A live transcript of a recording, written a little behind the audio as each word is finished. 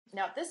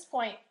Now at this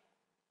point,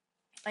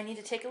 I need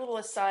to take a little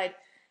aside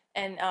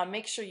and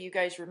make sure you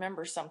guys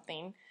remember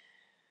something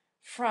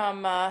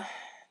from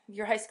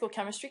your high school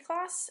chemistry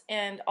class.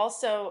 And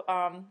also,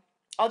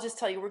 I'll just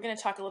tell you, we're going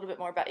to talk a little bit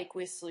more about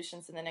aqueous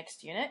solutions in the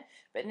next unit.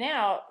 But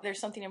now there's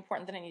something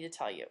important that I need to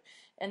tell you.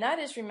 And that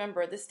is,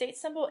 remember, the state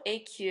symbol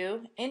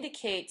AQ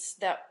indicates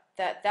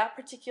that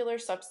particular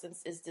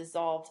substance is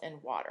dissolved in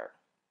water.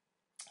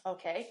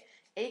 Okay?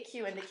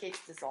 AQ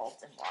indicates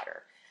dissolved in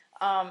water.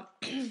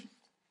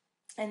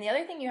 And the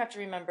other thing you have to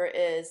remember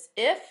is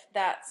if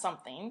that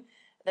something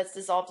that's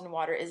dissolved in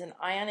water is an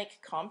ionic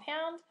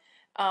compound,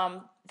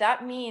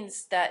 that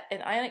means that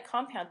an ionic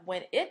compound,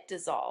 when it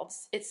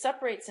dissolves, it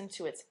separates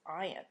into its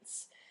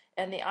ions.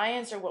 And the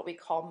ions are what we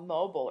call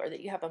mobile, or that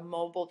you have a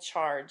mobile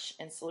charge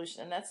in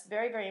solution. And that's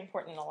very, very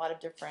important in a lot of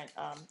different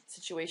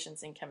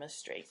situations in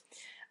chemistry.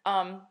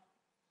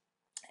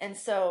 And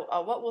so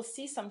what we'll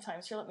see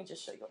sometimes, here, let me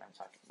just show you what I'm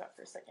talking about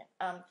for a second.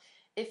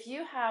 If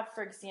you have,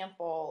 for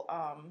example,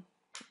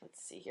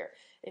 let's see here,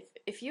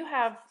 if you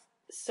have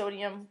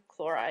sodium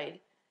chloride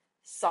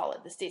solid,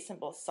 the state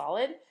symbol is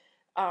solid,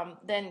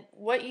 then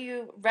what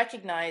you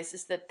recognize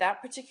is that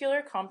that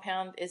particular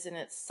compound is in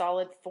its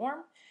solid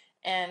form.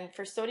 And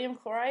for sodium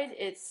chloride,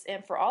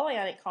 and for all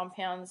ionic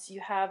compounds,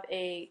 you have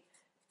a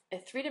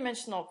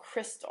three-dimensional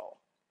crystal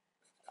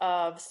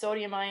of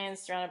sodium ions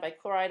surrounded by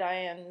chloride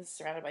ions,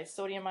 surrounded by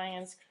sodium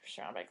ions,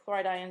 surrounded by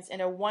chloride ions, in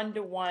a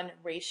 1-to-1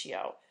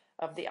 ratio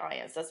of the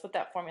ions. That's what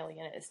that formula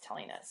unit is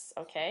telling us,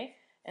 okay?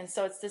 And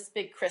so it's this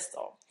big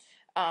crystal.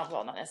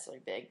 Well, not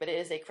necessarily big, but it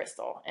is a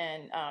crystal.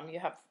 And you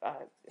have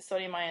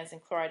sodium ions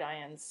and chloride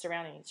ions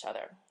surrounding each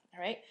other,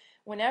 all right?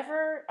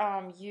 Whenever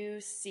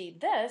you see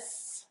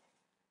this,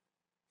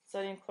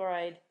 sodium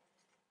chloride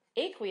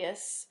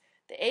aqueous,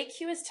 the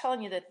AQ is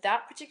telling you that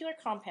that particular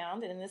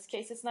compound, and in this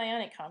case it's an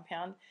ionic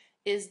compound,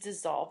 is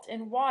dissolved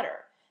in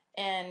water.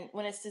 And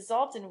when it's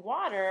dissolved in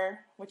water,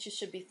 what you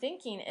should be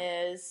thinking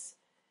is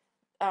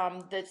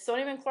that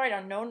sodium and chloride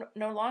are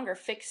no longer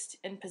fixed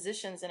in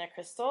positions in a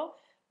crystal,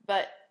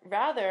 but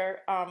rather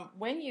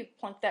when you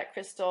plunk that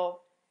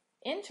crystal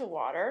into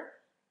water,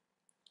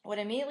 what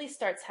immediately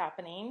starts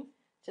happening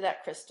to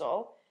that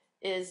crystal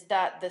is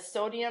that the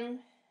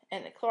sodium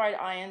and the chloride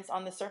ions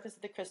on the surface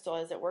of the crystal,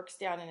 as it works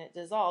down and it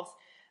dissolves,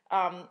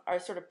 are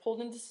sort of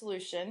pulled into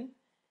solution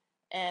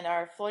and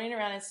are floating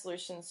around in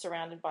solution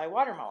surrounded by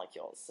water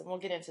molecules. And we'll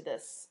get into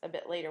this a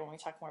bit later when we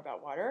talk more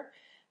about water.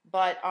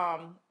 But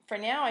for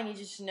now, I need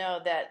you to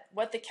know that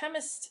what the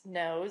chemist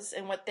knows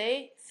and what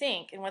they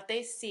think and what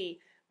they see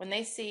when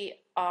they see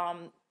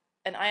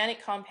an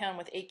ionic compound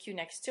with AQ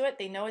next to it,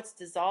 they know it's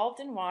dissolved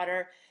in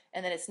water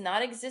and that it's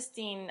not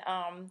existing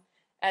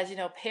as you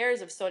know,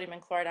 pairs of sodium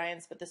and chloride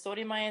ions, but the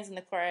sodium ions and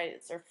the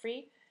chlorides are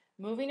free,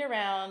 moving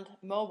around,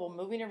 mobile,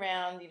 moving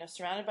around, you know,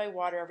 surrounded by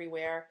water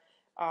everywhere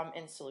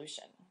in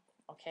solution.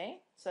 Okay,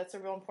 so that's a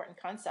real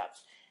important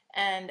concept.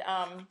 And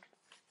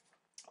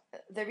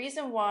the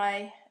reason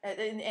why,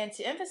 and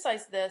to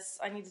emphasize this,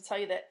 I need to tell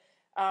you that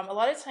a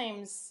lot of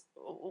times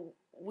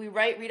we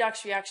write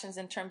redox reactions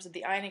in terms of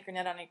the ionic or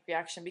net ionic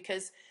reaction,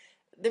 because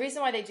the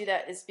reason why they do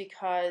that is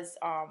because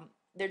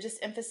they're just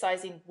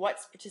emphasizing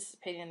what's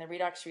participating in the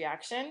redox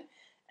reaction.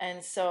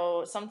 And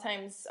so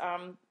sometimes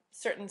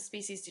certain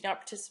species do not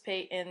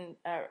participate in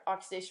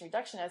oxidation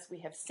reduction, as we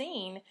have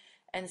seen.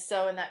 And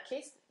so in that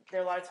case,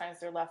 a lot of times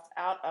they're left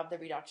out of the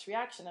redox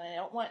reaction. And I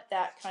don't want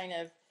that kind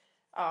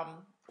of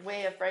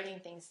way of writing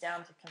things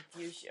down to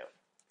confuse you.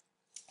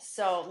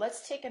 So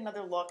let's take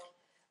another look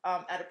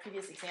at a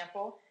previous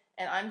example.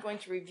 And I'm going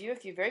to review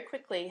with you very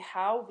quickly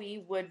how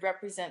we would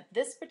represent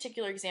this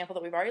particular example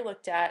that we've already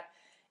looked at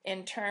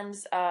in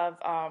terms of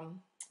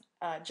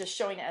just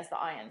showing it as the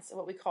ions,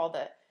 what we call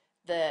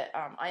the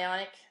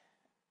ionic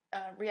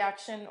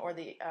reaction or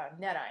the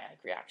net ionic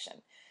reaction.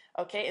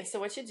 Okay, and so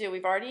what you do,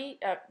 we've already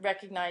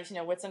recognized, you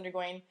know, what's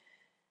undergoing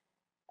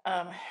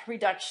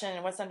reduction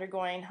and what's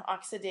undergoing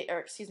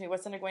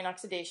what's undergoing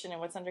oxidation and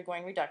what's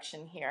undergoing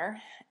reduction here.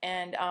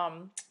 And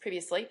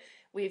previously,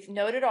 we've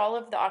noted all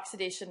of the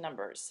oxidation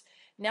numbers.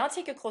 Now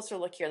take a closer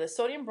look here. The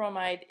sodium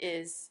bromide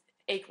is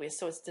aqueous,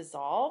 so it's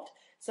dissolved.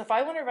 So if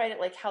I want to write it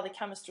like how the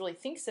chemist really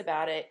thinks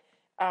about it,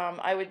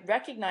 I would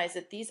recognize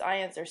that these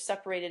ions are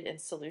separated in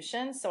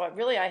solution. So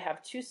I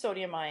have 2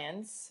 sodium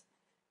ions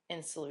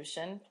in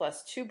solution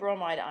plus 2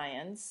 bromide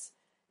ions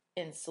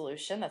in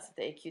solution. That's what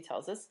the AQ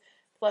tells us.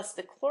 Plus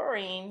the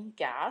chlorine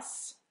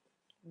gas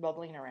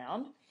bubbling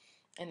around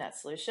in that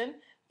solution.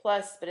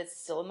 Plus, but it's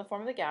still in the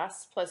form of the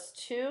gas, plus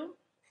 2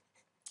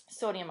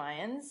 sodium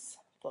ions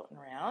floating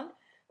around.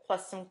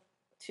 Plus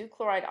 2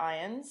 chloride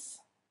ions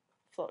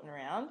floating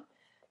around.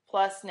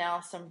 Plus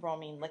now some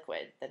bromine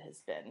liquid that has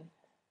been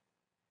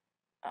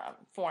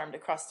formed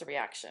across the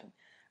reaction.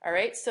 All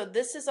right, so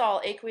this is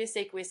all aqueous,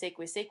 aqueous,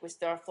 aqueous, aqueous.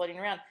 They're all floating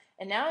around.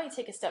 And now you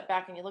take a step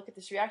back and you look at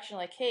this reaction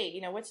like, hey, you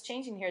know, what's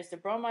changing here is the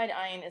bromide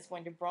ion is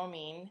going to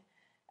bromine,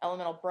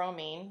 elemental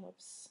bromine,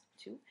 whoops,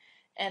 2,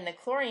 and the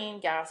chlorine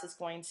gas is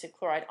going to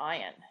chloride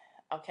ion,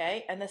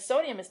 okay? And the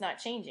sodium is not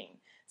changing.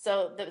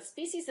 So the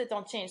species that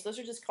don't change, those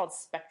are just called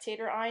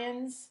spectator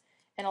ions.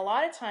 And a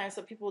lot of times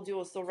what people will do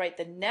is they'll write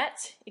the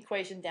net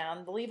equation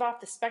down, they'll leave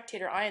off the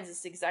spectator ions,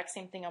 it's the exact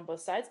same thing on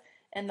both sides,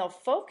 and they'll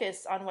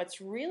focus on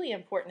what's really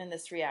important in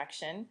this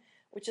reaction,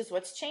 which is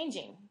what's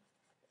changing.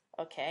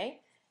 Okay?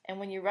 And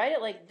when you write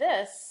it like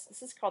this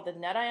is called the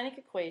net ionic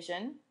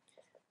equation.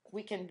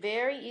 We can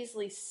very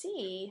easily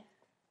see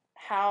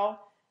how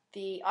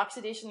the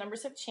oxidation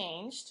numbers have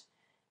changed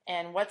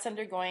and what's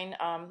undergoing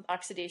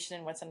oxidation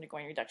and what's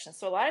undergoing reduction.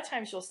 So a lot of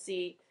times you'll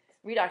see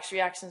redox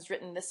reactions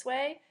written this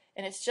way,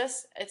 and it's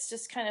just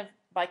kind of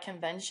by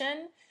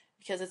convention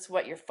because it's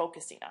what you're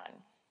focusing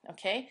on.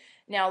 Okay?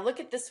 Now look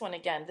at this one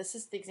again. This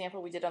is the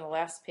example we did on the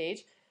last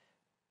page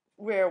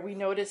where we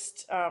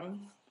noticed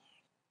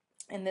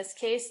in this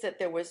case that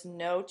there was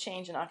no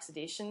change in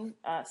oxidation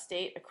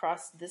state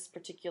across this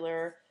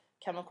particular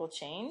chemical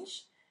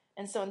change.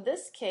 And so in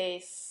this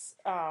case,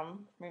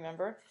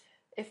 remember,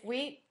 if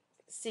we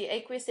see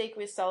aqueous,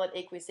 aqueous, solid,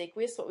 aqueous,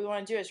 aqueous, what we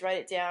want to do is write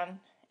it down,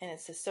 and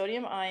it's a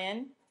sodium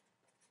ion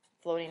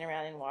floating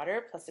around in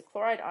water plus a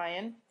chloride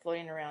ion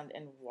floating around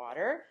in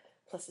water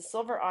plus a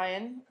silver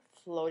ion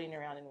floating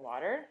around in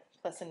water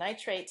plus a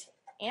nitrate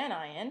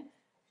anion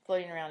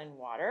floating around in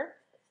water.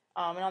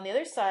 And on the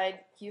other side,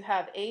 you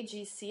have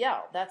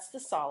AgCl. That's the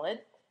solid.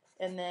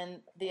 And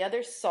then the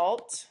other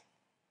salt,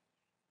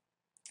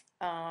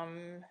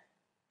 the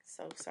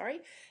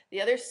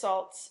other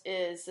salt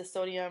is the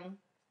sodium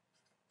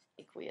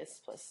aqueous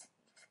plus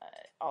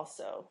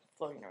also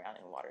floating around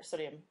in water,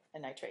 sodium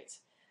and nitrates.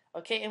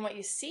 Okay, and what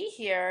you see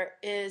here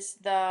is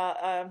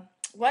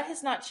what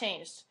has not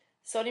changed.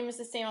 Sodium is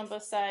the same on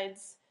both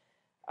sides.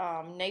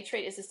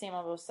 Nitrate is the same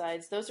on both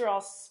sides. Those are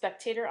all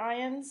spectator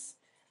ions.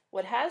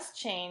 What has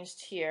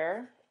changed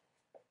here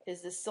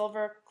is the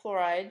silver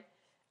chloride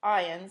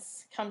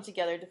ions come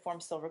together to form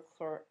silver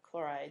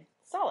chloride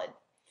solid.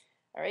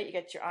 All right, you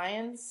got your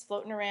ions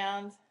floating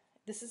around.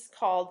 This is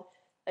called,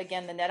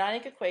 again, the net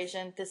ionic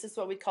equation. This is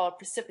what we call a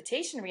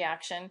precipitation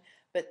reaction,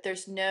 but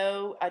there's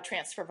no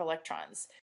transfer of electrons.